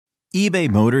eBay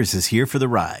Motors is here for the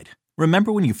ride.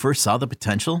 Remember when you first saw the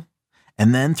potential?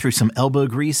 And then through some elbow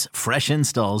grease, fresh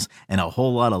installs, and a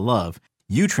whole lot of love,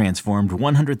 you transformed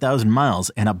 100,000 miles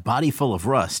and a body full of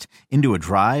rust into a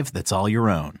drive that's all your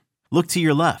own. Look to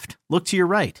your left. Look to your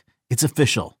right. It's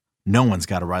official. No one's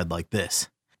got a ride like this.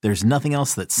 There's nothing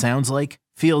else that sounds like,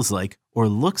 feels like, or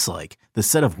looks like the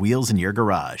set of wheels in your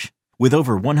garage. With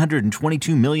over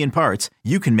 122 million parts,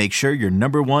 you can make sure your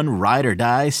number one ride or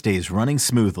die stays running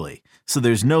smoothly. So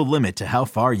there's no limit to how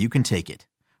far you can take it.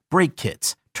 Brake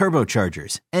kits,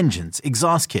 turbochargers, engines,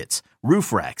 exhaust kits,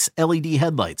 roof racks, LED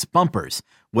headlights, bumpers,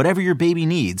 whatever your baby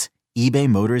needs, eBay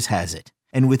Motors has it.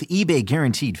 And with eBay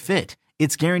Guaranteed Fit,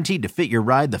 it's guaranteed to fit your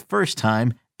ride the first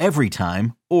time, every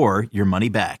time, or your money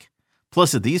back.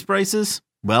 Plus at these prices,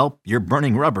 well, you're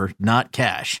burning rubber, not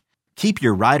cash. Keep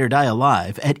your ride or die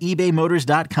alive at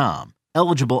ebaymotors.com.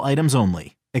 Eligible items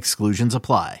only. Exclusions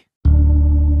apply.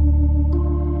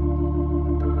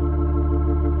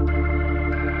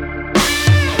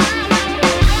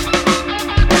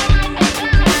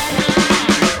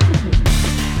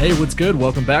 Hey, what's good?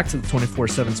 Welcome back to the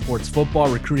 24/7 Sports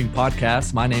Football Recruiting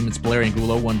Podcast. My name is Blair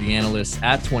Angulo, one of the analysts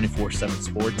at 24/7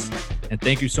 Sports. And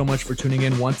thank you so much for tuning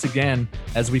in once again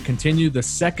as we continue the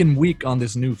second week on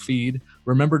this new feed.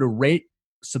 Remember to rate,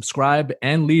 subscribe,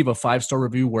 and leave a 5-star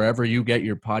review wherever you get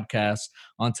your podcasts.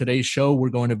 On today's show, we're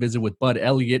going to visit with Bud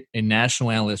Elliott, a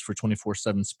national analyst for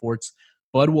 24/7 Sports.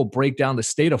 Bud will break down the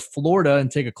state of Florida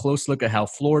and take a close look at how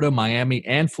Florida, Miami,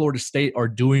 and Florida State are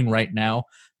doing right now.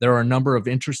 There are a number of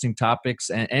interesting topics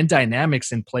and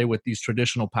dynamics in play with these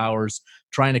traditional powers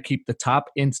trying to keep the top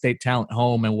in-state talent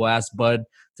home, and we'll ask Bud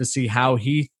to see how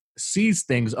he sees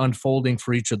things unfolding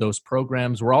for each of those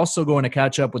programs. We're also going to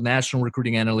catch up with national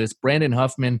recruiting analyst Brandon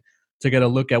Huffman to get a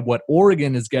look at what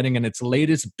Oregon is getting in its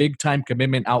latest big-time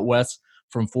commitment out west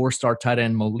from 4-star tight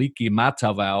end Moliki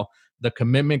Mataval. The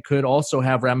commitment could also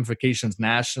have ramifications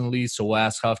nationally, so we'll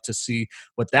ask Huff to see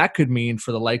what that could mean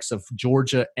for the likes of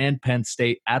Georgia and Penn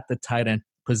State at the tight end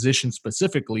position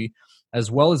specifically,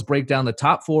 as well as break down the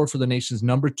top 4 for the nation's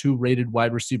number 2 rated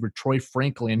wide receiver Troy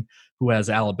Franklin, who has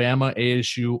Alabama,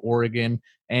 ASU, Oregon,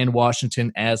 and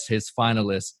Washington as his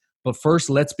finalists. But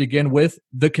first, let's begin with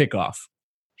the kickoff.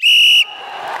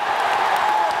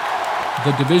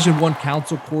 The Division I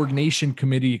Council Coordination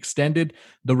Committee extended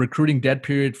the recruiting dead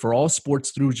period for all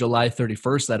sports through July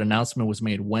 31st. That announcement was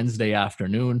made Wednesday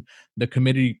afternoon. The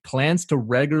committee plans to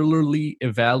regularly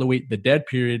evaluate the dead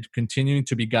period, continuing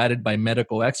to be guided by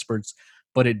medical experts,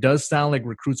 but it does sound like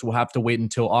recruits will have to wait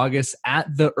until August at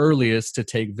the earliest to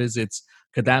take visits.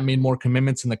 Could that mean more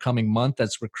commitments in the coming month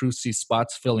as recruits see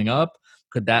spots filling up?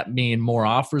 Could that mean more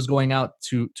offers going out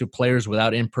to players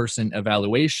without in-person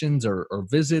evaluations or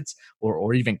visits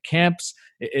or even camps?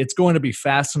 It's going to be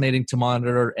fascinating to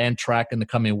monitor and track in the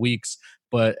coming weeks.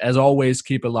 But as always,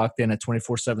 keep it locked in at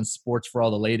 24/7 Sports for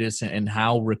all the latest and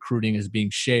how recruiting is being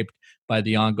shaped by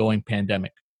the ongoing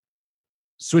pandemic.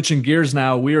 Switching gears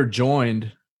now, we are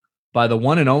joined by the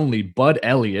one and only Bud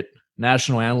Elliott,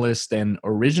 national analyst and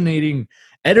originating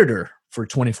editor for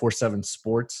 24/7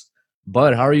 Sports.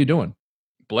 Bud, how are you doing?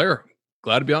 Blair,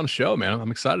 glad to be on the show, man. I'm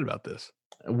excited about this.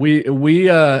 We we've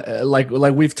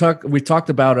talked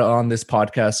about it on this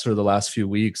podcast for the last few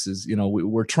weeks is,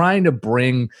 we're trying to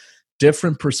bring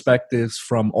different perspectives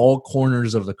from all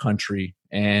corners of the country,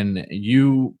 and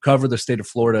you cover the state of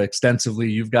Florida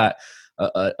extensively. You've got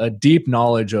a deep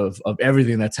knowledge of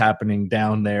everything that's happening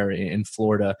down there in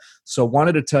Florida. So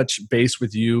wanted to touch base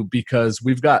with you because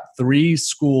we've got 3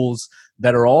 schools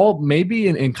that are all maybe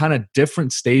in kind of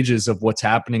different stages of what's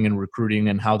happening in recruiting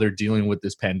and how they're dealing with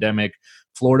this pandemic.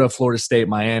 Florida, Florida State,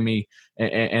 Miami,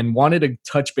 and wanted to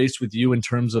touch base with you in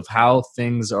terms of how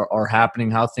things are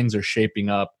happening, how things are shaping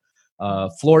up.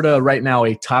 Florida right now,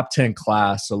 a top 10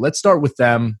 class. So let's start with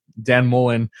them, Dan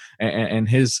Mullen and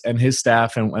his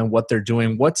staff and what they're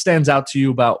doing. What stands out to you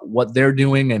about what they're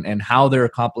doing and how they're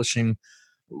accomplishing,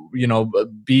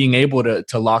 being able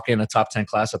to lock in a top 10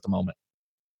 class at the moment?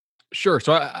 Sure.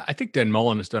 So I think Dan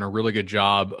Mullen has done a really good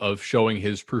job of showing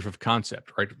his proof of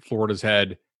concept, right? Florida's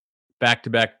had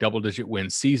back-to-back double-digit win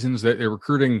seasons. Their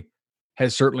recruiting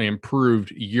has certainly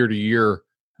improved year to year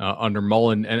under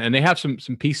Mullen, and they have some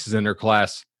pieces in their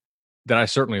class that I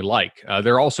certainly like.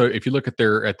 They're also, if you look at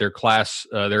their class,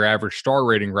 their average star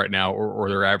rating right now, or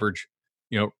their average,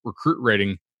 recruit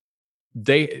rating,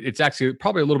 it's actually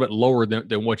probably a little bit lower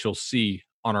than what you'll see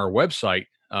on our website.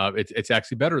 It's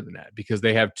actually better than that because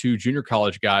they have 2 junior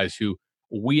college guys who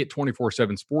we at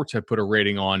 24/7 Sports have put a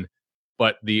rating on,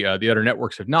 but the other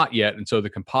networks have not yet. And so the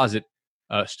composite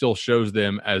still shows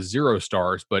them as 0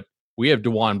 stars, but we have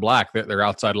DeJuan Black, their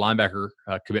outside linebacker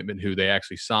commitment, who they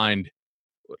actually signed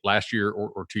last year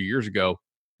or 2 years ago.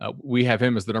 We have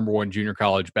him as the number 1 junior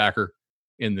college backer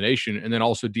in the nation, and then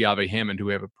also Diave Hammond, who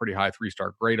we have a pretty high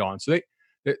 3-star grade on. So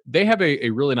they have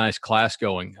a really nice class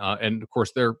going, and of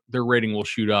course their rating will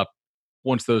shoot up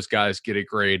once those guys get a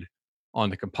grade on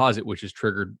the composite, which is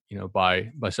triggered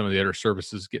by some of the other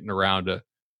services getting around to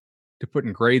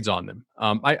putting grades on them.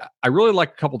 I really like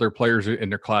a couple of their players in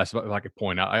their class. If I could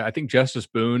point out, I think Justice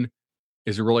Boone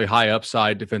is a really high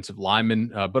upside defensive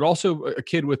lineman, but also a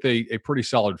kid with a pretty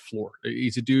solid floor.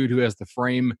 He's a dude who has the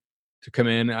frame to come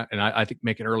in and I think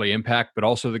make an early impact, but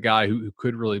also the guy who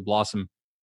could really blossom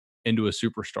into a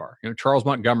superstar. Charles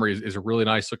Montgomery is a really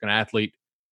nice looking athlete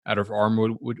out of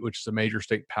Armwood, which is a major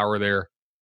state power there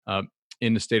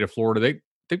in the state of Florida.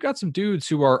 They've got some dudes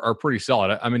who are pretty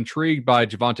solid. I'm intrigued by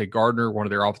Javante Gardner, one of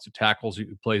their offensive tackles who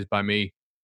plays by me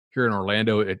here in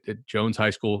Orlando at Jones High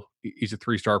School. He's a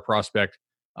 3-star prospect.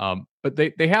 But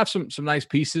they have some nice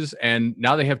pieces, and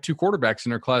now they have 2 quarterbacks in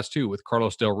their class too, with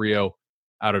Carlos Del Rio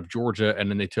out of Georgia, and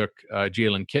then they took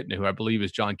Jalen Kitna, who I believe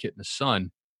is John Kitna's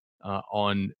son,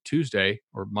 on Tuesday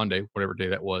or Monday, whatever day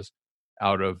that was,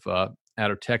 out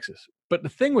of Texas. But the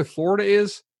thing with Florida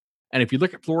is, and if you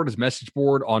look at Florida's message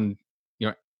board on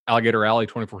Alligator Alley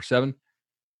 24/7,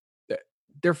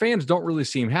 their fans don't really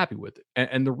seem happy with it,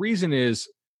 and the reason is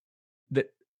that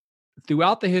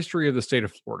throughout the history of the state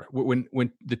of Florida,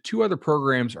 when the 2 other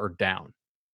programs are down,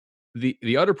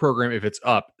 the other program, if it's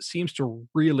up, seems to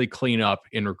really clean up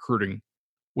in recruiting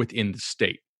within the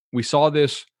state. We saw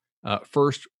this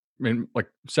first,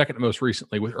 second most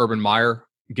recently with Urban Meyer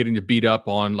getting to beat up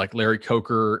on like Larry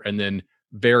Coker, and then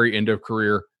very end of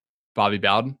career Bobby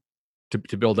Bowden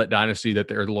to build that dynasty, that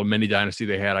they're the little mini dynasty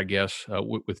they had, I guess,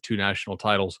 with 2 national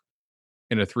titles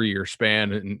in a 3-year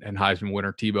span, and Heisman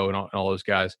winner Tebow and all those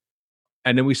guys.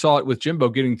 And then we saw it with Jimbo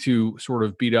getting to sort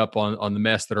of beat up on the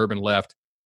mess that Urban left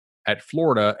at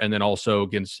Florida, and then also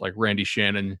against like Randy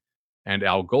Shannon and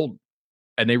Al Golden.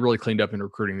 And they really cleaned up in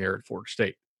recruiting there at Florida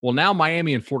State. Well, now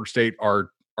Miami and Florida State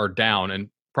are down, and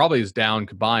probably as down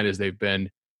combined as they've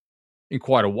been in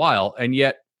quite a while. And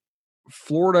yet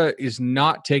Florida is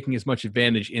not taking as much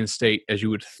advantage in state as you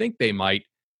would think they might.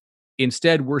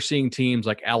 Instead, we're seeing teams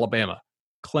like Alabama,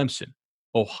 Clemson,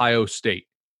 Ohio State,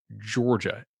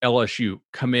 Georgia, LSU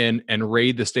come in and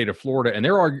raid the state of Florida, and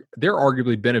they're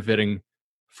arguably benefiting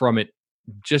from it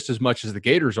just as much as the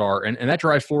Gators are, and that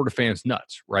drives Florida fans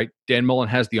nuts, right? Dan Mullen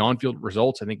has the on-field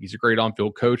results. I think he's a great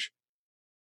on-field coach.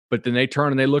 But then they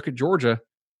turn and they look at Georgia,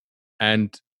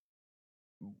 and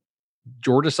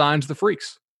Georgia signs the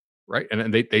freaks, right?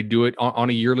 And they do it on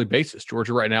a yearly basis.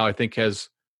 Georgia right now, I think, has,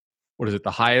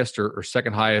 the highest or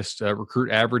second highest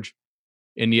recruit average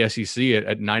in the SEC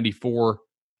at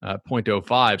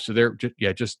 94.05. So they're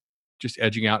just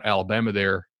edging out Alabama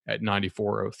there at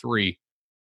 94.03.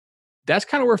 That's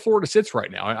kind of where Florida sits right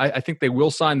now. I think they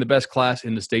will sign the best class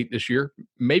in the state this year,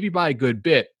 maybe by a good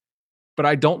bit, but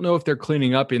I don't know if they're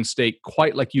cleaning up in state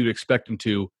quite like you'd expect them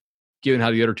to, given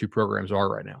how the other 2 programs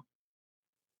are right now.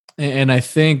 And I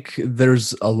think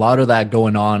there's a lot of that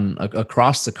going on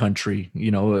across the country.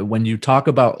 When you talk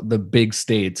about the big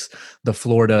states, the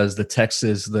Floridas, the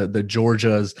Texas, the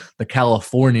Georgias, the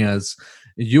Californias,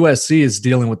 USC is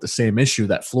dealing with the same issue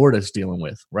that Florida is dealing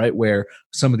with, right? Where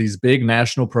some of these big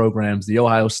national programs, the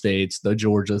Ohio States, the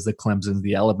Georgias, the Clemsons,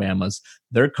 the Alabamas,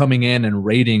 they're coming in and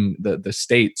raiding the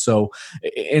state. So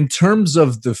in terms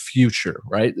of the future,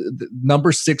 right?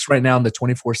 Number 6 right now in the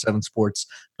 24/7 Sports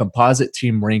composite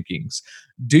team rankings.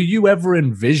 Do you ever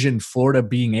envision Florida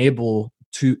being able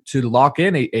to lock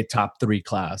in a top 3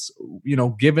 class,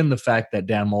 given the fact that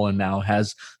Dan Mullen now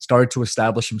has started to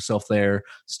establish himself there,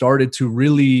 started to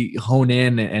really hone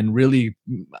in and really,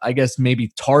 I guess,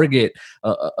 maybe target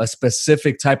a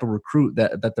specific type of recruit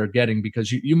that they're getting?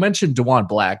 Because you mentioned DeJuan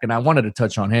Black, and I wanted to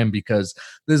touch on him because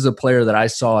this is a player that I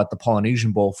saw at the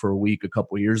Polynesian Bowl for a week a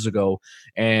couple of years ago.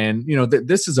 And,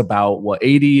 this is about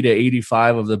 80 to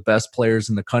 85 of the best players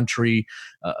in the country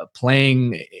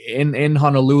playing in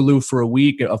Honolulu for a week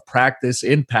of practice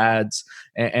in pads.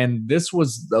 And this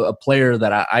was a player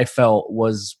that I felt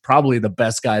was probably the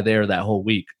best guy there that whole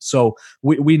week. So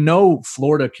we know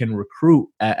Florida can recruit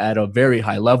at a very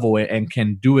high level and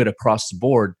can do it across the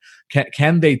board.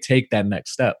 Can they take that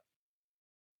next step?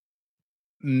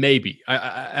 Maybe.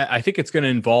 I think it's going to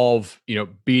involve,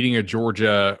 beating a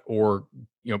Georgia or,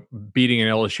 beating an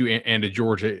LSU and a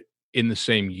Georgia in the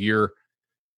same year.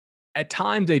 At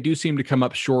times, they do seem to come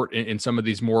up short in some of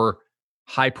these more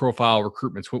high-profile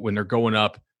recruitments when they're going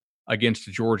up against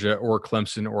a Georgia or a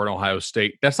Clemson or an Ohio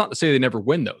State. That's not to say they never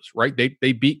win those, right?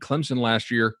 They beat Clemson last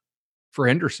year for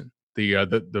Henderson.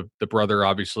 the brother,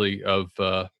 obviously, of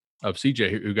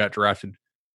CJ, who got drafted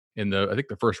in I think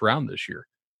the first round this year.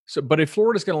 So, but if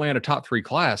Florida's going to land a top 3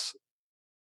 class,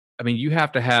 I mean, you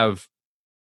have to have.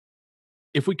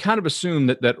 If we kind of assume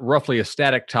that roughly a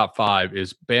static top 5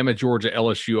 is Bama, Georgia,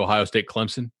 LSU, Ohio State,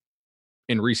 Clemson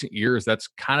in recent years, that's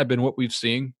kind of been what we've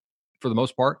seen for the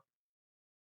most part.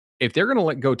 If they're going to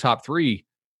let go top 3,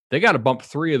 they got to bump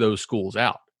 3 of those schools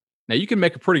out. Now, you can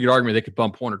make a pretty good argument they could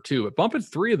bump 1 or 2, but bumping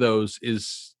 3 of those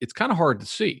it's kind of hard to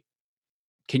see.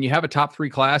 Can you have a top 3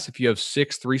 class if you have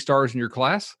 6 3-stars in your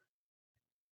class?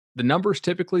 The numbers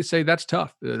typically say that's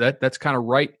tough. That's kind of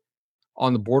right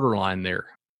on the borderline there.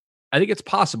 I think it's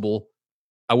possible.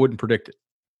 I wouldn't predict it.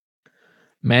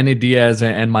 Manny Diaz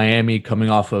and Miami coming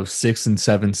off of 6 and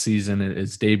 7 season,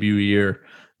 his debut year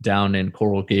down in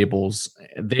Coral Gables.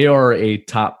 They are a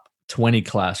top 20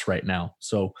 class right now.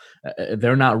 So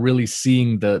they're not really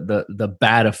seeing the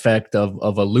bad effect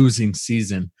of a losing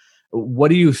season. What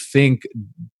do you think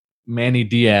Manny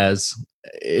Diaz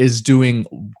is doing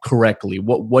correctly?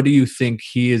 What do you think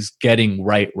he is getting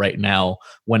right now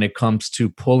when it comes to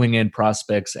pulling in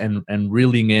prospects and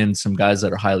reeling in some guys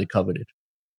that are highly coveted?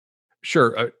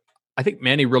 Sure. I think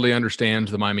Manny really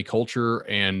understands the Miami culture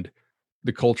and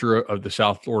the culture of the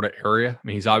South Florida area. I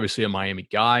mean, he's obviously a Miami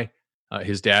guy.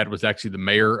 His dad was actually the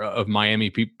mayor of Miami.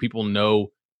 People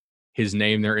know his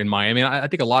name there in Miami. And I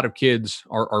think a lot of kids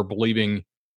are believing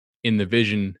in the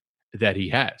vision that he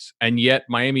has. And yet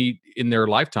Miami in their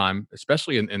lifetime,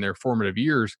 especially in their formative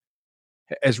years,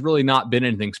 has really not been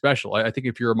anything special. I think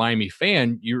if you're a Miami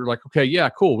fan, you're like, okay, yeah,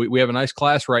 cool. We have a nice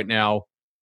class right now.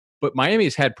 But Miami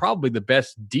has had probably the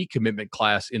best decommitment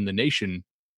class in the nation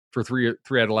for three out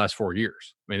of the last 4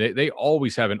 years. I mean, they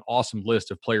always have an awesome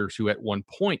list of players who at one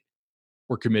point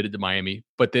were committed to Miami,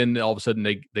 but then all of a sudden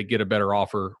they get a better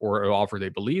offer, or an offer they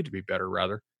believe to be better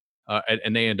rather,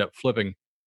 and they end up flipping.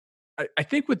 I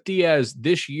think with Diaz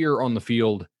this year on the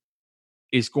field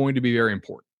is going to be very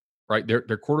important, right?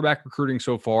 Their quarterback recruiting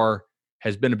so far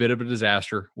has been a bit of a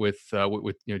disaster with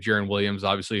Jarren Williams,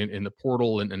 obviously in the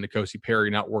portal, and N'Kosi Perry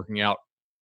not working out.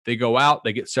 They go out,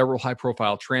 they get several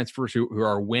high-profile transfers who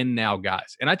are win-now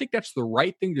guys. And I think that's the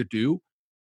right thing to do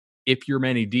if you're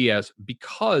Manny Diaz,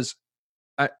 because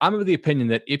I'm of the opinion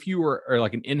that if you are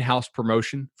like an in-house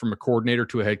promotion from a coordinator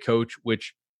to a head coach,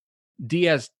 which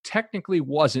Diaz technically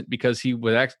wasn't, because he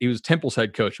was Temple's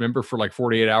head coach. Remember, for like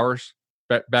 48 hours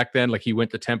back then, like he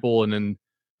went to Temple, and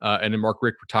then Mark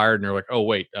Richt retired, and they're like, oh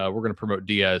wait, we're going to promote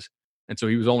Diaz, and so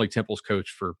he was only Temple's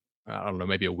coach for I don't know,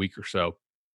 maybe a week or so.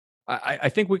 I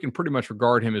think we can pretty much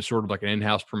regard him as sort of like an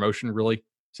in-house promotion, really,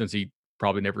 since he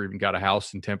probably never even got a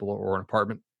house in Temple or an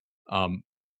apartment.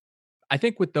 I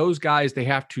think with those guys, they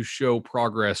have to show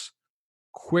progress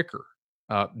quicker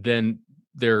than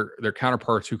their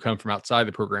counterparts who come from outside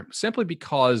the program, simply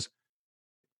because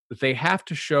they have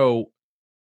to show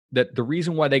that the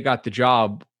reason why they got the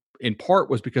job in part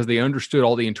was because they understood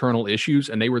all the internal issues,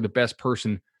 and they were the best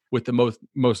person with the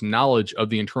most knowledge of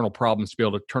the internal problems to be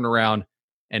able to turn around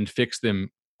and fix them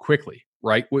quickly,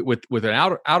 right? With an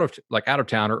out of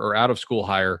town or out of school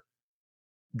hire,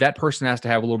 that person has to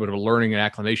have a little bit of a learning and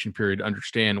acclimation period to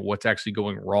understand what's actually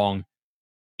going wrong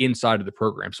inside of the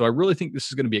program. So I really think this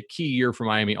is going to be a key year for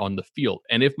Miami on the field.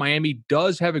 And if Miami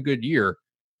does have a good year,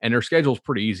 and their schedule is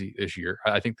pretty easy this year,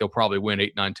 I think they'll probably win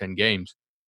 8, 9, 10 games.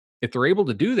 If they're able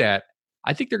to do that,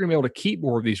 I think they're going to be able to keep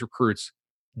more of these recruits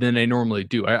than they normally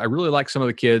do. I really like some of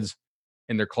the kids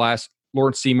in their class.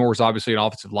 Lawrence Seymour is obviously an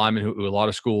offensive lineman who a lot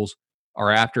of schools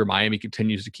are after. Miami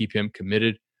continues to keep him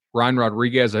committed. Ryan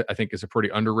Rodriguez, I think, is a pretty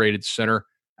underrated center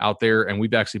out there, and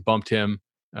we've actually bumped him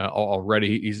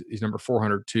already. He's number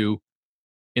 402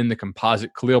 in the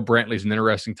composite. Khalil Brantley is an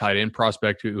interesting tight end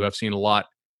prospect who I've seen a lot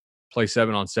play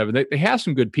 7-on-7. They have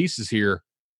some good pieces here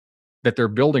that they're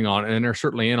building on, and they're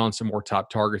certainly in on some more top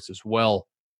targets as well.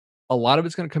 A lot of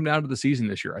it's going to come down to the season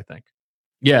this year, I think.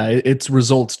 Yeah, it's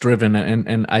results driven,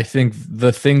 and I think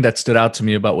the thing that stood out to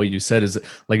me about what you said is,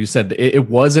 like you said, it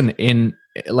was an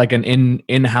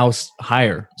in-house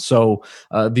hire. So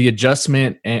the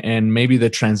adjustment and maybe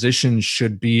the transition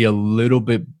should be a little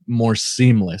bit more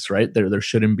seamless, right? There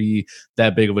shouldn't be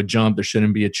that big of a jump. There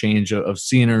shouldn't be a change of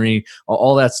scenery,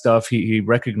 all that stuff. He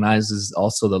recognizes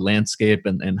also the landscape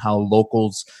and how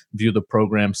locals view the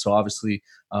program. So obviously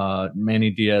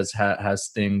Manny Diaz has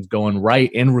things going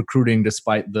right in recruiting,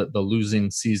 despite the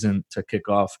losing season to kick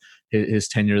off his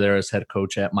tenure there as head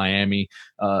coach at Miami.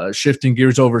 Shifting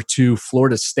gears over to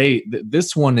Florida State,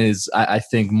 this one is, I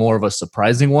think, more of a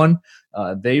surprising one.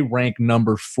 They rank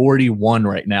number 41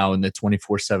 right now in the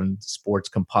 24/7 Sports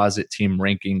composite team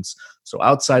rankings. So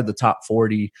outside the top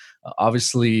 40,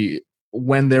 obviously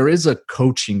when there is a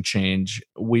coaching change,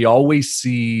 we always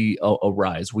see a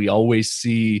rise. We always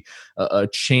see a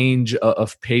change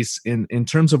of pace in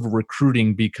terms of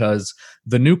recruiting, because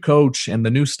the new coach and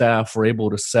the new staff are able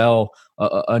to sell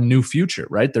a new future,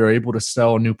 right? They're able to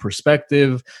sell a new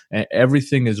perspective.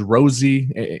 Everything is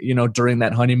rosy, during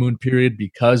that honeymoon period,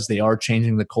 because they are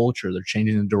changing the culture. They're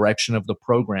changing the direction of the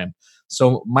program.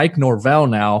 So Mike Norvell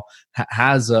now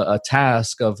has a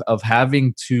task of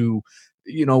having to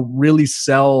really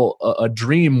sell a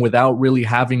dream without really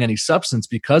having any substance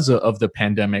because of the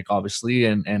pandemic, obviously,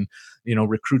 and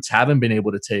recruits haven't been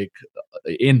able to take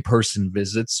in-person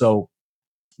visits. So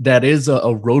that is a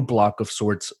roadblock of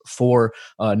sorts for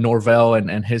Norvell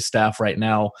and his staff right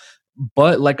now.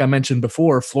 But like I mentioned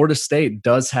before, Florida State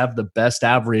does have the best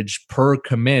average per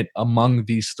commit among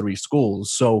these three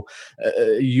schools. So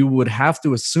you would have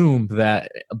to assume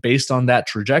that based on that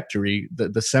trajectory,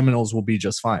 the Seminoles will be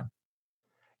just fine.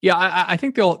 Yeah, I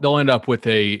think they'll end up with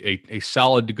a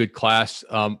solid to good class.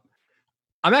 I'm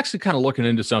actually kind of looking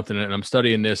into something, and I'm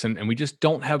studying this, and we just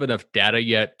don't have enough data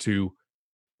yet to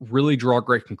really draw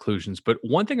great conclusions. But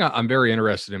one thing I'm very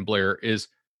interested in, Blair, is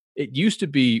it used to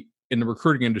be in the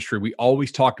recruiting industry, we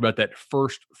always talked about that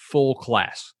first full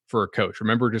class for a coach.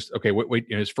 Remember, just okay, wait,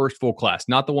 his first full class,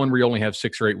 not the one where you only have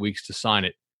 6 or 8 weeks to sign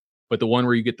it, but the one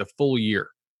where you get the full year.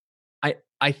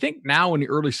 I think now in the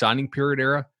early signing period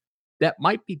era, that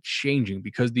might be changing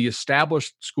because the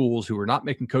established schools who are not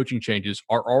making coaching changes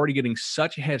are already getting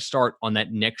such a head start on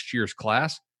that next year's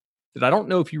class that I don't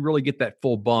know if you really get that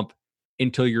full bump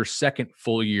until your second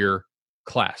full year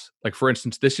class. Like, for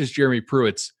instance, this is Jeremy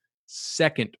Pruitt's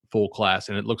second full class,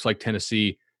 and it looks like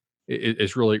Tennessee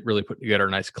is really, really putting together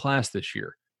a nice class this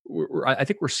year. I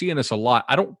think we're seeing this a lot.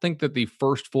 I don't think that the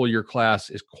first full year class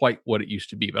is quite what it used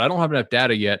to be, but I don't have enough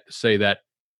data yet to say that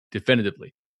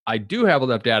definitively. I do have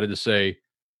enough data to say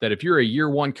that if you're a year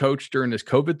one coach during this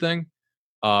COVID thing,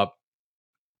 uh,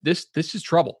 this is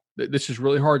trouble. This is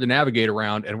really hard to navigate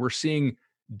around, and we're seeing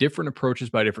different approaches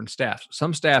by different staffs.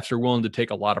 Some staffs are willing to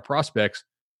take a lot of prospects.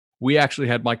 We actually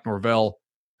had Mike Norvell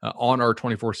on our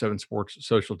 24/7 Sports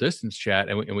social distance chat,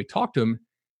 and we talked to him,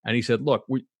 and he said, "Look,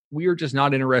 we are just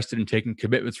not interested in taking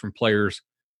commitments from players,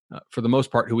 for the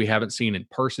most part, who we haven't seen in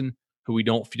person, who we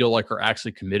don't feel like are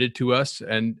actually committed to us."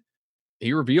 And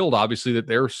he revealed, obviously, that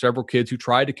there are several kids who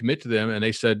tried to commit to them, and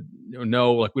they said,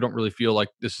 "No, like, we don't really feel like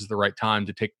this is the right time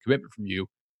to take a commitment from you."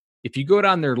 If you go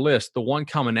down their list, the one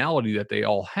commonality that they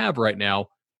all have right now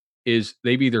is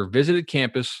they've either visited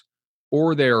campus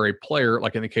or they are a player,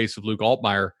 like in the case of Luke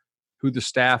Altmaier, who the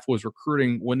staff was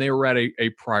recruiting when they were at a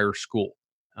prior school.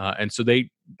 And so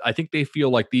I think they feel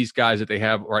like these guys that they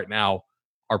have right now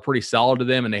are pretty solid to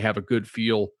them, and they have a good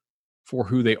feel for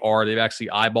who they are. They've actually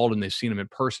eyeballed and they've seen them in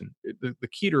person. The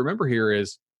key to remember here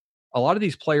is a lot of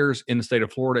these players in the state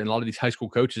of Florida and a lot of these high school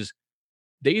coaches,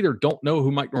 they either don't know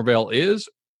who Mike Norvell is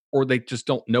or they just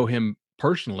don't know him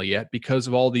personally yet because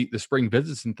of all the spring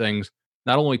visits and things,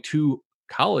 not only to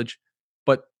college,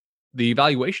 but the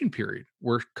evaluation period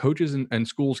where coaches and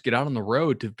schools get out on the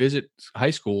road to visit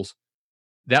high schools,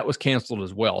 that was canceled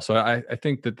as well. So I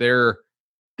think that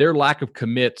their lack of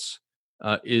commits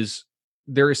is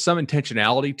there is some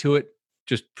intentionality to it.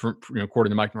 Just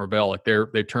according to Mike Norvell, like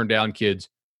they turned down kids.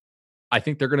 I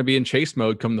think they're going to be in chase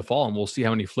mode come the fall, and we'll see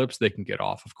how many flips they can get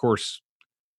off. Of course,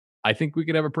 I think we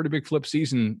could have a pretty big flip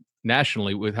season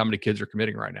nationally with how many kids are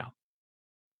committing right now.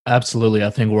 Absolutely.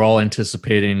 I think we're all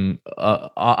anticipating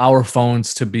our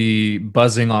phones to be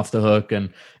buzzing off the hook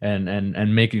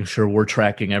and making sure we're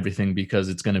tracking everything, because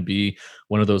it's going to be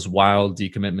one of those wild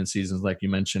decommitment seasons, like you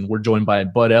mentioned. We're joined by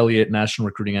Bud Elliott, National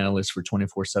Recruiting Analyst for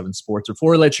 24/7 Sports.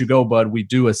 Before I let you go, Bud, we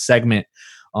do a segment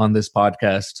on this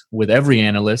podcast with every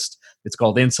analyst. It's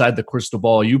called Inside the Crystal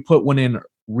Ball. You put one in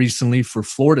recently for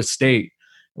Florida State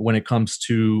when it comes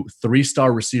to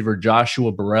 3-star receiver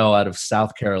Joshua Burrell out of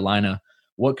South Carolina.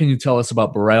 What can you tell us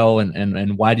about Burrell,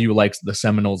 and why do you like the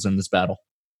Seminoles in this battle?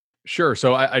 Sure.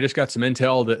 So I just got some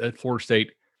intel that Florida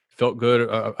State felt good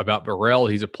about Burrell.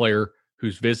 He's a player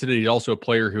who's visited. He's also a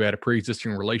player who had a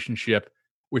pre-existing relationship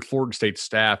with Florida State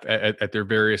staff at their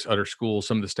various other schools.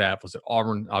 Some of the staff was at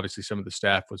Auburn. Obviously, some of the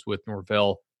staff was with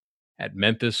Norvell at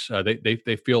Memphis.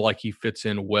 They feel like he fits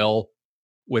in well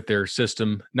with their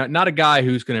system. Not a guy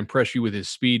who's going to impress you with his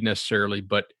speed necessarily,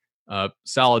 but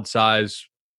solid size,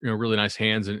 really nice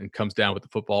hands, and comes down with the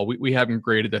football. We have him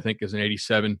graded, I think, as an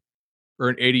 87 or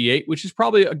an 88, which is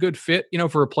probably a good fit,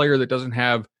 for a player that doesn't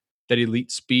have that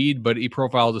elite speed, but he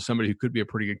profiles as somebody who could be a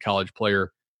pretty good college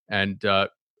player. And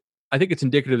I think it's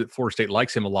indicative that Florida State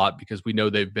likes him a lot because we know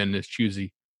they've been as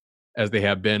choosy as they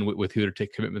have been with who to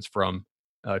take commitments from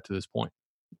to this point.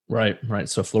 Right.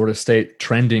 So Florida State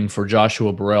trending for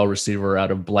Joshua Burrell, receiver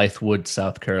out of Blythewood,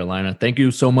 South Carolina. Thank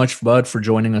you so much, Bud, for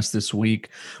joining us this week.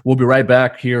 We'll be right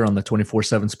back here on the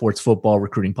 24/7 Sports Football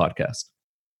Recruiting Podcast.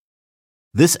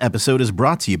 This episode is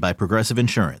brought to you by Progressive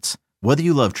Insurance. Whether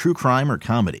you love true crime or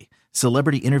comedy,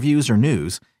 celebrity interviews or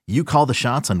news, you call the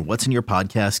shots on what's in your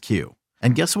podcast queue.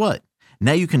 And guess what?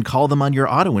 Now you can call them on your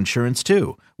auto insurance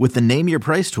too with the Name Your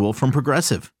Price tool from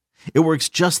Progressive. It works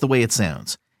just the way it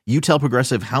sounds. You tell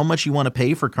Progressive how much you want to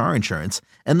pay for car insurance,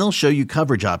 and they'll show you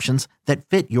coverage options that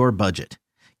fit your budget.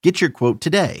 Get your quote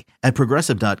today at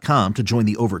Progressive.com to join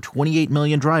the over 28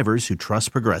 million drivers who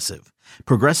trust Progressive.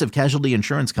 Progressive Casualty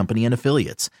Insurance Company and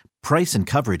Affiliates. Price and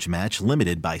coverage match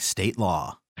limited by state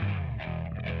law.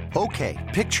 Okay,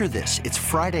 picture this. It's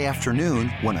Friday afternoon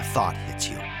when a thought hits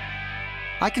you.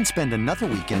 I can spend another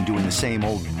weekend doing the same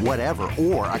old whatever,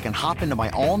 or I can hop into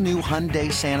my all-new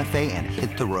Hyundai Santa Fe and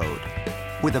hit the road.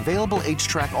 With available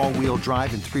H-Track all-wheel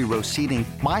drive and 3-row seating,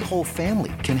 my whole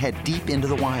family can head deep into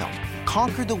the wild.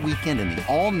 Conquer the weekend in the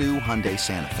all-new Hyundai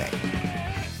Santa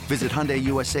Fe. Visit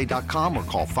HyundaiUSA.com or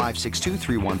call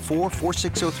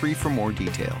 562-314-4603 for more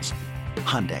details.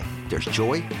 Hyundai, there's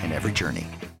joy in every journey.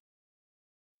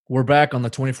 We're back on the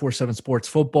 24/7 Sports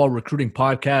Football Recruiting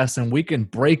Podcast, and we can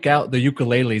break out the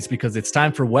ukuleles because it's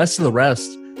time for West of the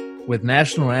Rest with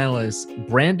national analyst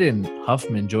Brandon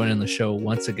Huffman joining the show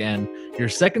once again. Your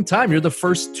second time. You're the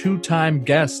first two-time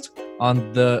guest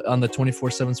on the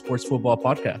 24/7 Sports Football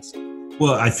Podcast.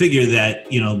 Well, I figure that,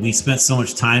 we spent so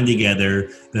much time together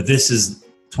that this is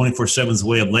 24/7's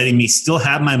way of letting me still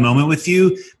have my moment with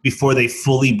you before they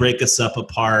fully break us up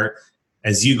apart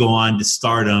as you go on to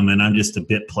stardom and I'm just a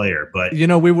bit player. But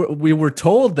we were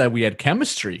told that we had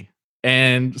chemistry.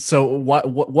 And so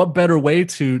what better way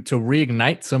to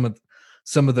reignite some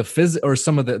of the physics or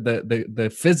some of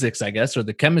the physics, I guess, or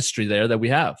the chemistry there that we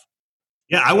have?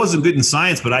 Yeah, I wasn't good in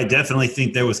science, but I definitely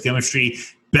think there was chemistry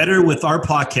better with our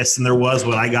podcast than there was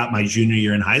when I got my junior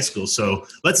year in high school. So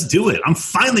let's do it. I'm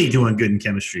finally doing good in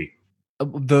chemistry.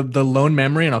 The lone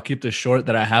memory, and I'll keep this short,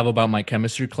 that I have about my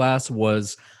chemistry class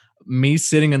was me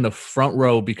sitting in the front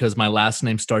row because my last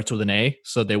name starts with an A.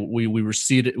 So we were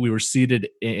seated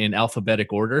in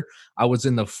alphabetic order. I was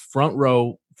in the front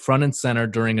row, front and center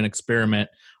during an experiment.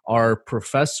 Our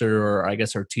professor, or I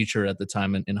guess our teacher at the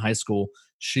time in high school,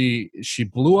 she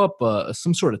blew up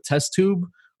some sort of test tube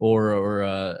or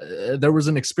there was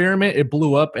an experiment. It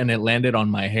blew up and it landed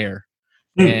on my hair.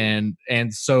 And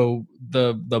so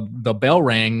the bell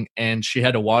rang and she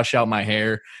had to wash out my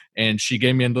hair, and she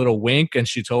gave me a little wink and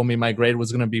she told me my grade was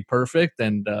going to be perfect.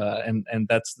 And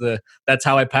that's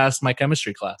how I passed my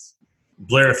chemistry class.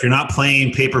 Blair, if you're not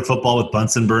playing paper football with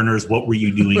Bunsen burners, what were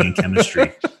you doing in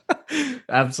chemistry?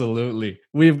 Absolutely.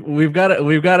 We've got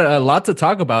a lot to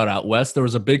talk about out west. There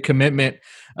was a big commitment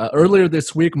earlier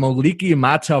this week. Moliki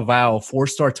Matavao,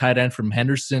 4-star tight end from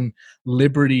Henderson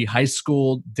Liberty High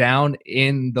School down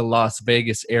in the Las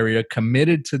Vegas area,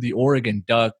 committed to the Oregon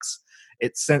Ducks.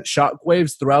 It sent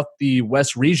shockwaves throughout the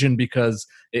West region because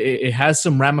it has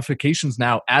some ramifications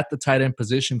now at the tight end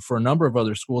position for a number of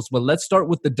other schools. But let's start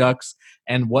with the Ducks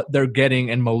and what they're getting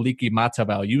in Moliki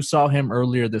Matavao. You saw him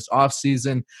earlier this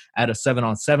offseason at a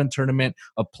 7-on-7 tournament,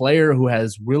 a player who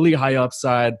has really high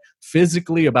upside,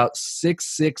 physically about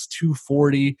 6'6",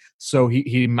 240. So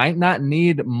he might not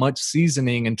need much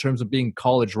seasoning in terms of being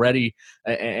college ready,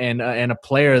 and a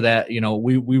player that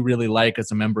we really like as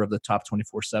a member of the top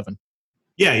 24/7.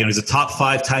 Yeah, he's a top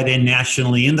 5 tight end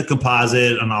nationally in the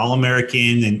composite, an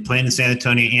All-American, and playing the San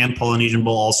Antonio and Polynesian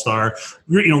Bowl All-Star.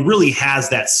 Really has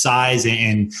that size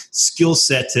and skill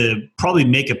set to probably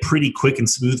make a pretty quick and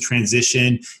smooth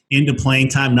transition into playing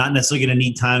time, not necessarily going to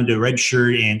need time to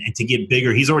redshirt and to get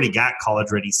bigger. He's already got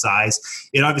college-ready size.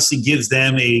 It obviously gives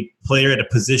them a player at a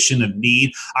position of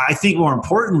need. I think more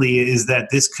importantly is that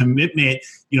this commitment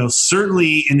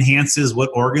certainly enhances what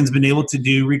Oregon's been able to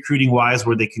do recruiting-wise,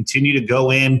 where they continue to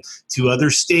go in to other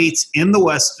states in the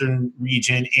Western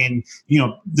region. And,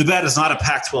 Nevada's not a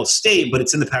Pac-12 state, but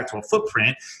it's in the Pac-12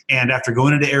 footprint. And after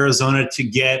going into Arizona to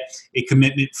get a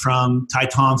commitment from Ty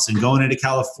Thompson, going into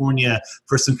California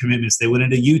for some commitments, they went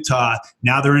into Utah.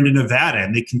 Now they're into Nevada,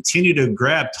 and they continue to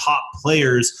grab top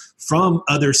players from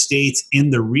other states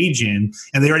in the region,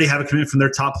 and they already have a commitment from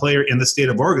their top player in the state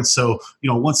of Oregon. So,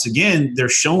 once again, they're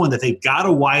showing that they've got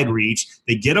a wide reach.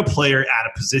 They get a player at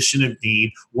a position of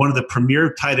need, one of the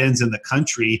premier tight ends in the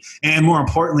country. And more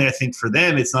importantly, I think for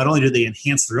them, it's not only do they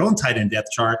enhance their own tight end depth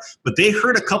chart, but they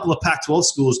hurt a couple of Pac-12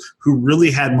 schools who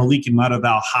really had Moliki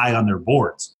Matavao high on their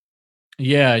boards.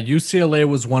 Yeah, UCLA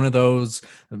was one of those.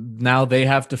 Now they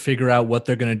have to figure out what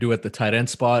they're going to do at the tight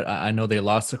end spot. I know they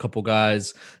lost a couple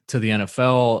guys to the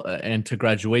NFL and to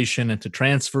graduation and to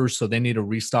transfers, so they need to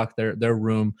restock their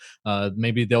room.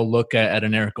 Maybe they'll look at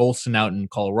an Eric Olson out in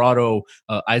Colorado,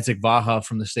 Isaac Vaha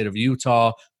from the state of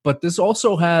Utah. But this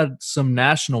also had some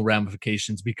national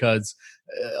ramifications because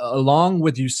along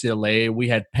with UCLA, we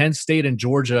had Penn State and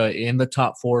Georgia in the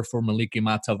top 4 for Moliki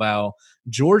Matavao.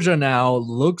 Georgia now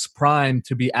looks primed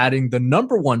to be adding the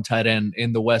number 1 tight end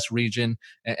in the West region,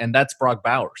 and that's Brock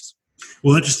Bowers.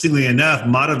 Well, interestingly enough,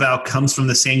 Matavao comes from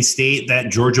the same state that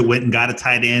Georgia went and got a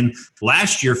tight end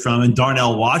last year from, in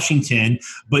Darnell Washington.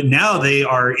 But now they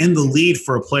are in the lead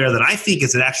for a player that I think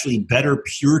is an actually better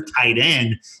pure tight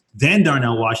end than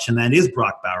Darnell Washington. That is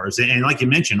Brock Bowers. And like you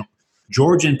mentioned,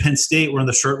 Georgia and Penn State were on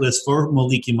the short list for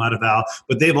Moliki Matavao,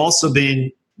 but they've also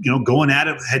been going at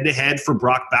it head-to-head for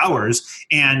Brock Bowers,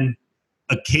 and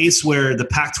a case where the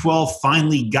Pac-12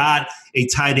 finally got a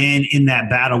tight end in that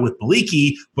battle with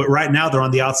Moliki, but right now they're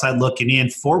on the outside looking in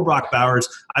for Brock Bowers.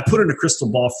 I put in a crystal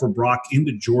ball for Brock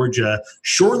into Georgia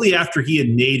shortly after he had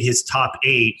made his top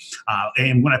 8.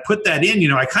 And when I put that in,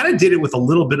 I kind of did it with a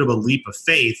little bit of a leap of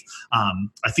faith.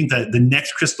 I think that the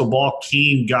next crystal ball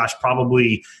came,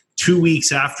 probably 2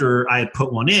 weeks after I had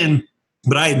put one in.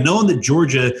 But I had known that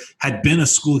Georgia had been a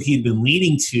school he'd been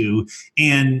leading to,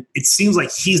 and it seems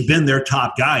like he's been their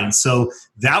top guy. And so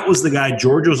that was the guy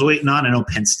Georgia was waiting on. I know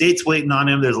Penn State's waiting on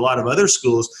him. There's a lot of other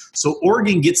schools. So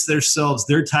Oregon gets themselves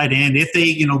their tight end. If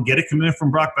they, get a commitment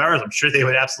from Brock Bowers, I'm sure they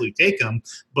would absolutely take him.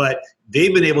 But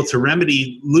they've been able to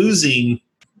remedy losing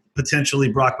potentially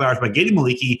Brock Bowers by getting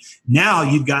Moliki. Now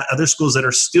you've got other schools that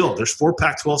are still, there's 4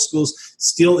 Pac-12 schools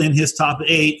still in his top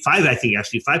 8, 5 I think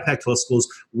actually, 5 Pac-12 schools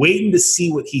waiting to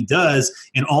see what he does,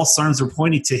 and all signs are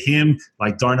pointing to him,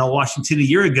 like Darnell Washington a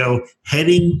year ago,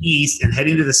 heading east and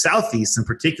heading to the southeast in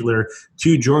particular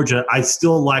to Georgia. I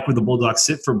still like where the Bulldogs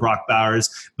sit for Brock Bowers,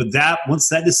 but that once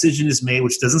that decision is made,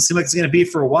 which doesn't seem like it's going to be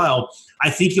for a while, I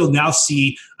think you'll now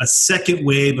see a second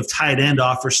wave of tight end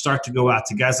offers start to go out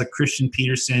to guys like Christian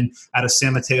Peterson out of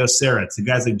San Mateo Serra, to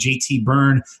guys like J.T.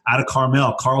 Byrne out of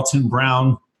Carmel, Carlton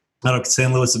Brown out of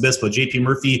San Luis Obispo, J.P.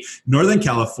 Murphy, Northern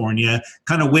California,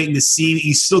 kind of waiting to see.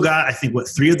 You still got, I think,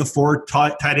 3 of the 4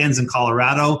 tight ends in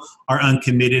Colorado are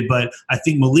uncommitted. But I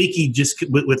think Moliki, just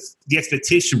with the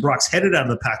expectation Brock's headed out of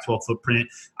the Pac-12 footprint,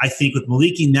 I think with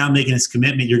Moliki now making his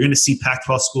commitment, you're going to see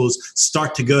Pac-12 schools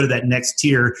start to go to that next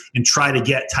tier and try to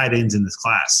get tight ends in this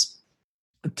class.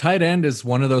 Tight end is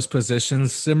one of those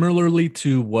positions, similarly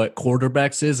to what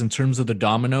quarterbacks is in terms of the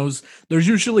dominoes. There's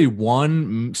usually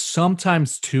 1,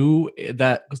 sometimes 2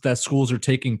 that schools are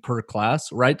taking per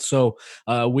class, right? So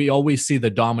we always see the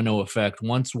domino effect.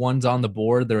 Once one's on the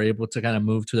board, they're able to kind of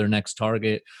move to their next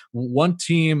target. One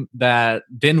team that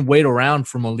didn't wait around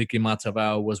for Moliki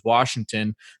Matavao was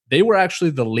Washington. They were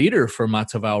actually the leader for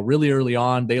Matavao really early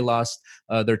on. They lost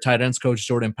their tight ends coach,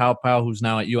 Jordan Paopao, who's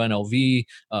now at UNLV.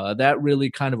 That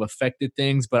really kind of affected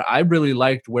things, but I really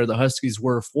liked where the Huskies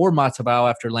were for Matavao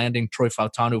after landing Troy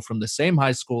Fautanu from the same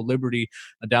high school, Liberty,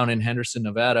 down in Henderson,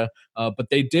 Nevada. But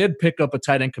they did pick up a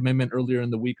tight end commitment earlier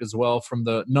in the week as well from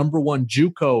the number 1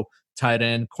 JUCO tight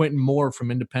end, Quentin Moore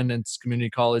from Independence Community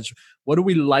College. What do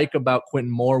we like about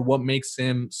Quentin Moore? What makes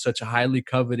him such a highly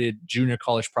coveted junior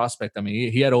college prospect? I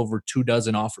mean, he had over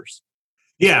 24 offers.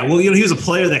 Yeah, well, he was a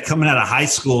player that coming out of high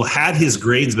school, had his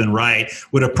grades been right,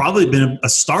 would have probably been a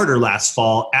starter last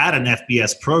fall at an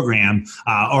FBS program,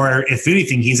 or if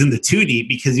anything, he's in the 2 deep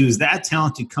because he was that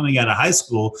talented coming out of high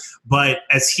school. But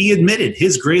as he admitted,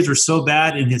 his grades were so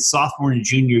bad in his sophomore and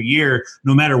junior year,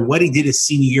 no matter what he did his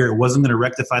senior year, it wasn't going to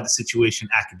rectify the situation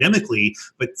academically.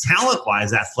 But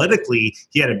talent-wise, athletically,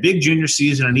 he had a big junior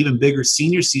season, an even bigger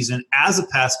senior season as a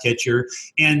pass catcher,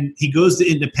 and he goes to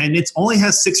Independence, only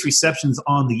has 6 receptions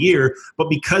on the year, but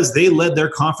because they led their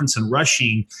conference in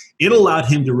rushing, it allowed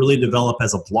him to really develop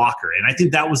as a blocker. And I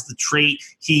think that was the trait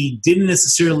he didn't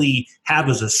necessarily have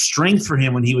as a strength for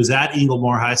him when he was at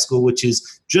Inglemoor High School, which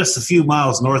is just a few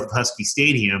miles north of Husky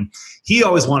Stadium. He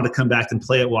always wanted to come back and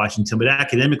play at Washington, but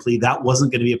academically, that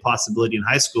wasn't going to be a possibility in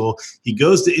high school. He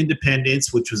goes to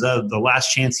Independence, which was the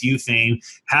Last Chance U fame,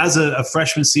 has a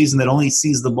freshman season that only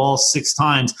sees the ball 6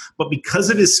 times, but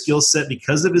because of his skill set,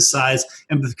 because of his size,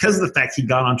 and because of the fact he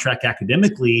got on track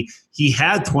academically, he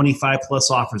had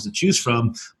 25-plus offers to choose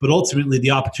from, but ultimately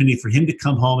the opportunity for him to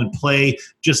come home and play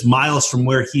just miles from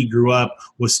where he grew up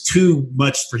was too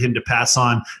much for him to pass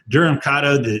on. Durham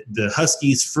Cotto, the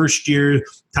Huskies' first-year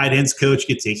tight ends coach,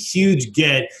 gets a huge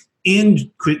get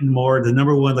in Quentin Moore, the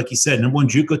number one, like you said, number one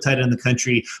JUCO tight end in the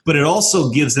country. But it also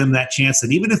gives them that chance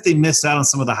that even if they miss out on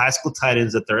some of the high school tight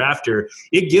ends that they're after,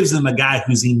 it gives them a guy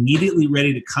who's immediately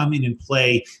ready to come in and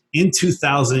play in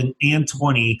 2020, in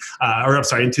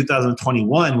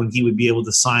 2021, when he would be able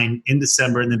to sign in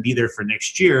December and then be there for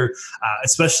next year,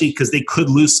 especially because they could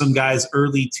lose some guys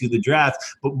early to the draft.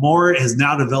 But Moore has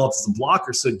now developed as a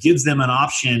blocker, so it gives them an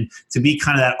option to be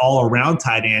kind of that all-around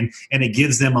tight end, and it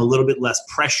gives them a little bit less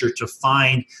pressure to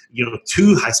find,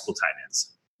 two high school tight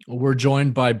ends. We're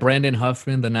joined by Brandon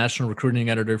Huffman, the national recruiting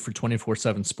editor for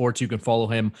 24/7 Sports. You can follow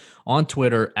him on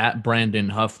Twitter at Brandon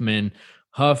Huffman.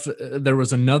 Huff, there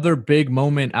was another big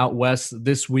moment out west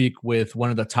this week with one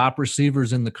of the top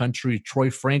receivers in the country, Troy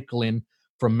Franklin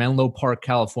from Menlo Park,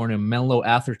 California, Menlo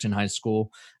Atherton High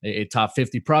School, a top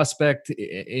 50 prospect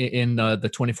in the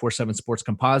 24/7 Sports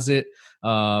composite,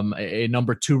 a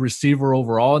number 2 receiver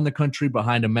overall in the country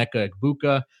behind Emeka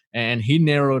Egbuka, and he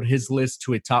narrowed his list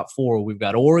to a top 4. We've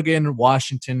got Oregon,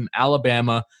 Washington,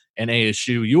 Alabama, and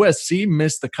ASU. USC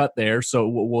missed the cut there, so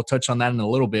we'll touch on that in a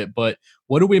little bit. But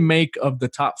what do we make of the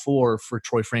top 4 for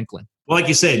Troy Franklin? Well, like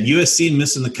you said, USC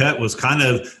missing the cut was kind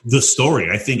of the story.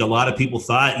 I think a lot of people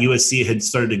thought USC had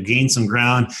started to gain some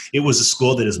ground. It was a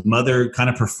school that his mother kind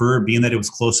of preferred, being that it was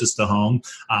closest to home.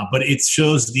 But it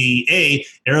shows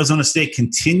Arizona State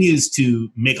continues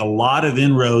to make a lot of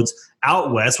inroads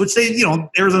out west, which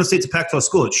Arizona State's a Pac-12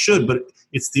 school. It should, but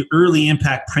it's the early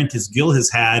impact Prentice Gill has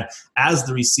had as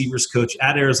the receivers coach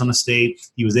at Arizona State.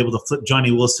 He was able to flip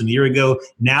Johnny Wilson a year ago.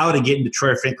 Now to get into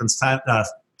Troy Franklin's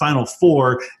Final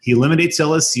Four, he eliminates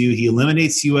LSU, he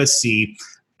eliminates USC.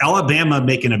 Alabama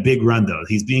making a big run, though.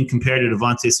 He's being compared to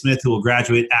Devontae Smith, who will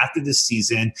graduate after this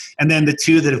season. And then the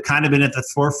two that have kind of been at the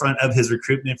forefront of his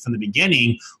recruitment from the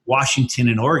beginning, Washington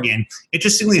and Oregon.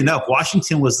 Interestingly enough,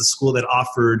 Washington was the school that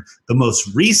offered the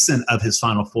most recent of his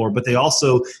Final Four, but they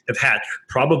also have had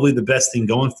probably the best thing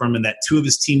going for him in that 2 of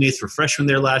his teammates were freshmen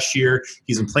there last year.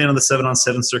 He's been playing on the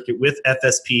 7-on-7 circuit with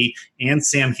FSP and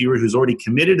Sam Heward, who's already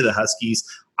committed to the Huskies.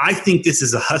 I think this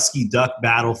is a Husky Duck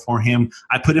battle for him.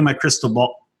 I put in my crystal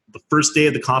ball the first day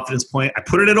of the confidence point. I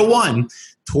put it at a 1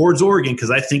 towards Oregon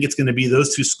because I think it's going to be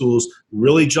those 2 schools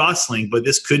really jostling. But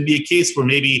this could be a case where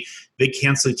maybe they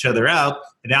cancel each other out.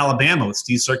 At Alabama with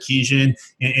Steve Sarkisian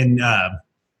and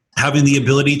having the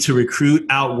ability to recruit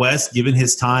out west, given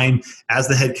his time as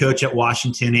the head coach at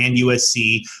Washington and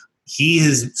USC. He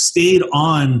has stayed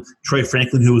on Troy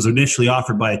Franklin, who was initially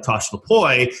offered by Tosh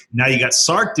Lupoi. Now you got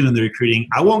Sark doing the recruiting.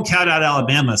 I won't count out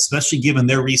Alabama, especially given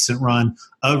their recent run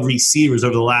of receivers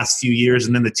over the last few years,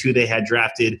 and then the 2 they had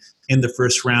drafted in the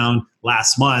first round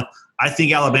last month. I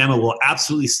think Alabama will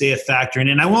absolutely stay a factor.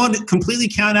 And I won't completely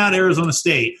count out Arizona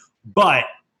State, but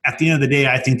at the end of the day,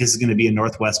 I think this is going to be a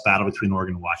Northwest battle between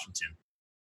Oregon and Washington.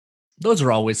 Those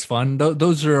are always fun.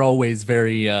 Those are always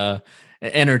very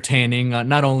entertaining,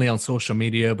 not only on social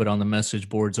media, but on the message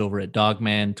boards over at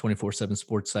Dogman, 24/7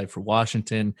 Sports site for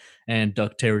Washington, and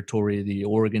Duck Territory, the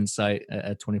Oregon site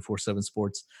at 24/7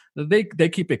 Sports. They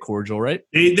keep it cordial, right?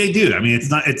 They do. I mean,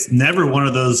 it's never one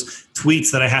of those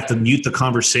tweets that I have to mute the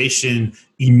conversation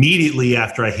immediately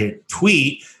after I hit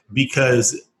tweet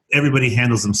because everybody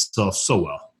handles themselves so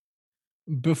well.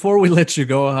 Before we let you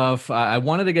go, Huff, I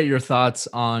wanted to get your thoughts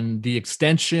on the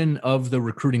extension of the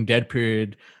recruiting dead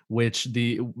period, which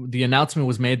the announcement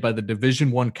was made by the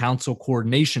Division I Council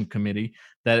Coordination Committee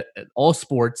that all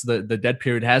sports, the dead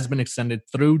period has been extended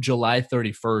through July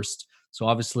 31st. So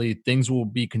obviously things will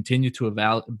be continued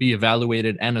to be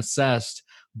evaluated and assessed.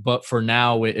 But for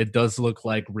now, it does look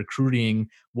like recruiting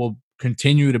will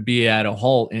continue to be at a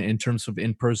halt in terms of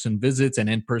in-person visits and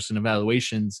in-person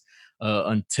evaluations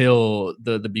until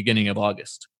the beginning of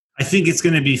August. I think it's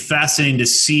going to be fascinating to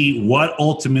see what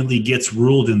ultimately gets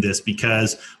ruled in this,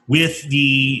 because with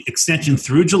the extension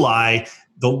through July,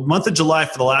 the month of July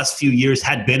for the last few years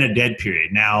had been a dead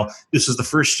period. Now, this was the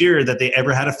first year that they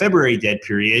ever had a February dead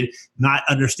period, not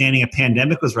understanding a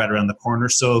pandemic was right around the corner.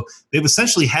 So they've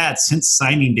essentially had, since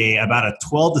signing day, about a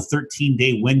 12 to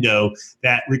 13-day window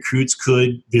that recruits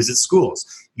could visit schools.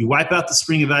 You wipe out the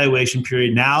spring evaluation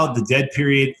period. Now the dead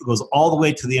period goes all the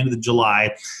way to the end of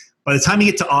July. By the time you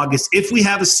get to August, if we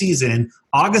have a season,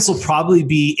 August will probably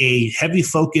be a heavy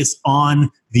focus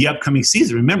on the upcoming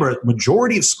season. Remember,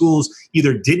 majority of schools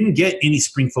either didn't get any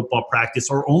spring football practice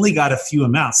or only got a few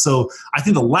amounts. So I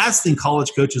think the last thing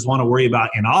college coaches want to worry about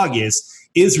in August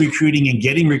is recruiting and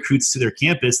getting recruits to their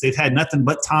campus. They've had nothing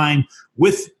but time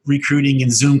with recruiting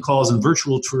and Zoom calls and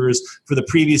virtual tours for the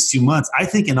previous 2 months. I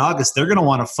think in August, they're going to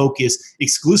want to focus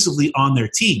exclusively on their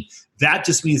team. That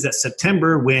just means that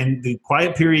September, when the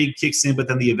quiet period kicks in, but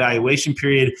then the evaluation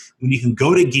period, when you can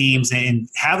go to games and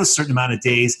have a certain amount of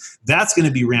days, that's going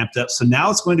to be ramped up. So now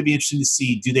it's going to be interesting to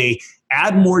see, do they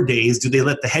add more days? Do they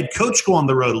let the head coach go on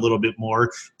the road a little bit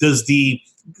more? Does the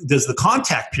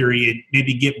contact period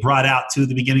maybe get brought out to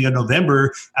the beginning of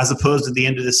November as opposed to the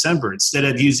end of December? Instead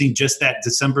of using just that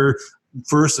December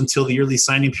 1st until the early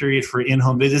signing period for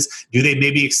in-home visits, do they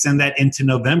maybe extend that into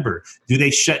November? Do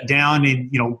they shut down and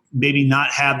maybe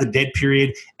not have the dead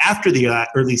period after the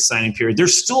early signing period?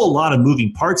 There's still a lot of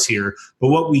moving parts here, but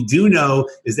what we do know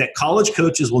is that college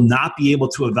coaches will not be able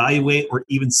to evaluate or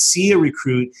even see a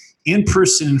recruit in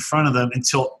person in front of them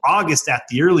until August at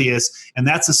the earliest, and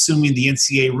that's assuming the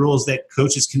NCAA rules that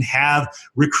coaches can have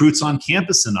recruits on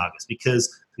campus in August, because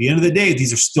at the end of the day,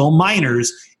 these are still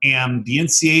minors, and the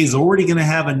NCAA is already going to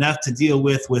have enough to deal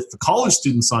with the college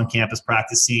students on campus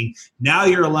practicing. Now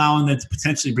you're allowing them to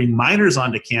potentially bring minors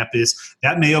onto campus.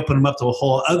 That may open them up to a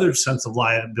whole other sense of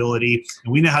liability,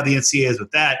 and we know how the NCAA is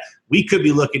with that. We could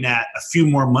be looking at a few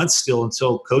more months still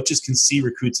until coaches can see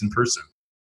recruits in person.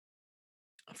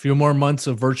 A few more months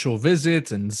of virtual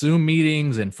visits and Zoom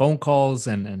meetings and phone calls,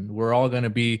 and we're all going to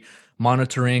be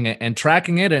monitoring and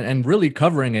tracking it and really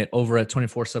covering it over at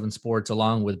 24/7 Sports,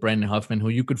 along with Brandon Huffman, who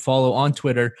you could follow on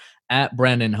Twitter at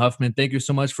Brandon Huffman. Thank you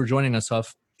so much for joining us,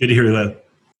 Huff. Good to hear that.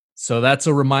 So that's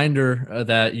a reminder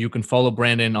that you can follow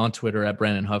Brandon on Twitter at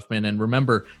Brandon Huffman. And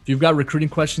remember, if you've got recruiting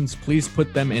questions, please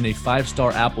put them in a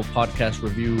 5-star Apple Podcast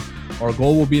review. Our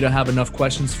goal will be to have enough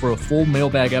questions for a full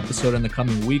mailbag episode in the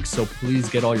coming weeks, so please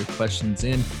get all your questions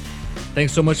in.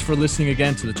 Thanks so much for listening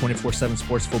again to the 24/7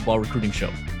 Sports Football Recruiting Show.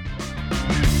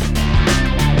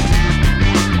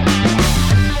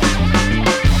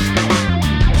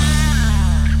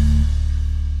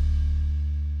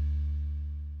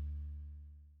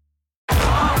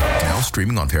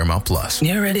 Streaming on Paramount Plus.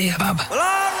 You ready, Bob? Well, all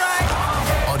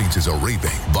right. Audiences are raving.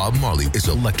 Bob Marley is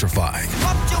electrifying.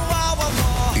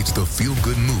 It's the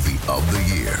feel-good movie of the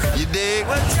year. You dig?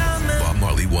 Bob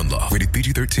Marley, One Love. Rated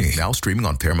PG-13. Now streaming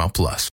on Paramount Plus.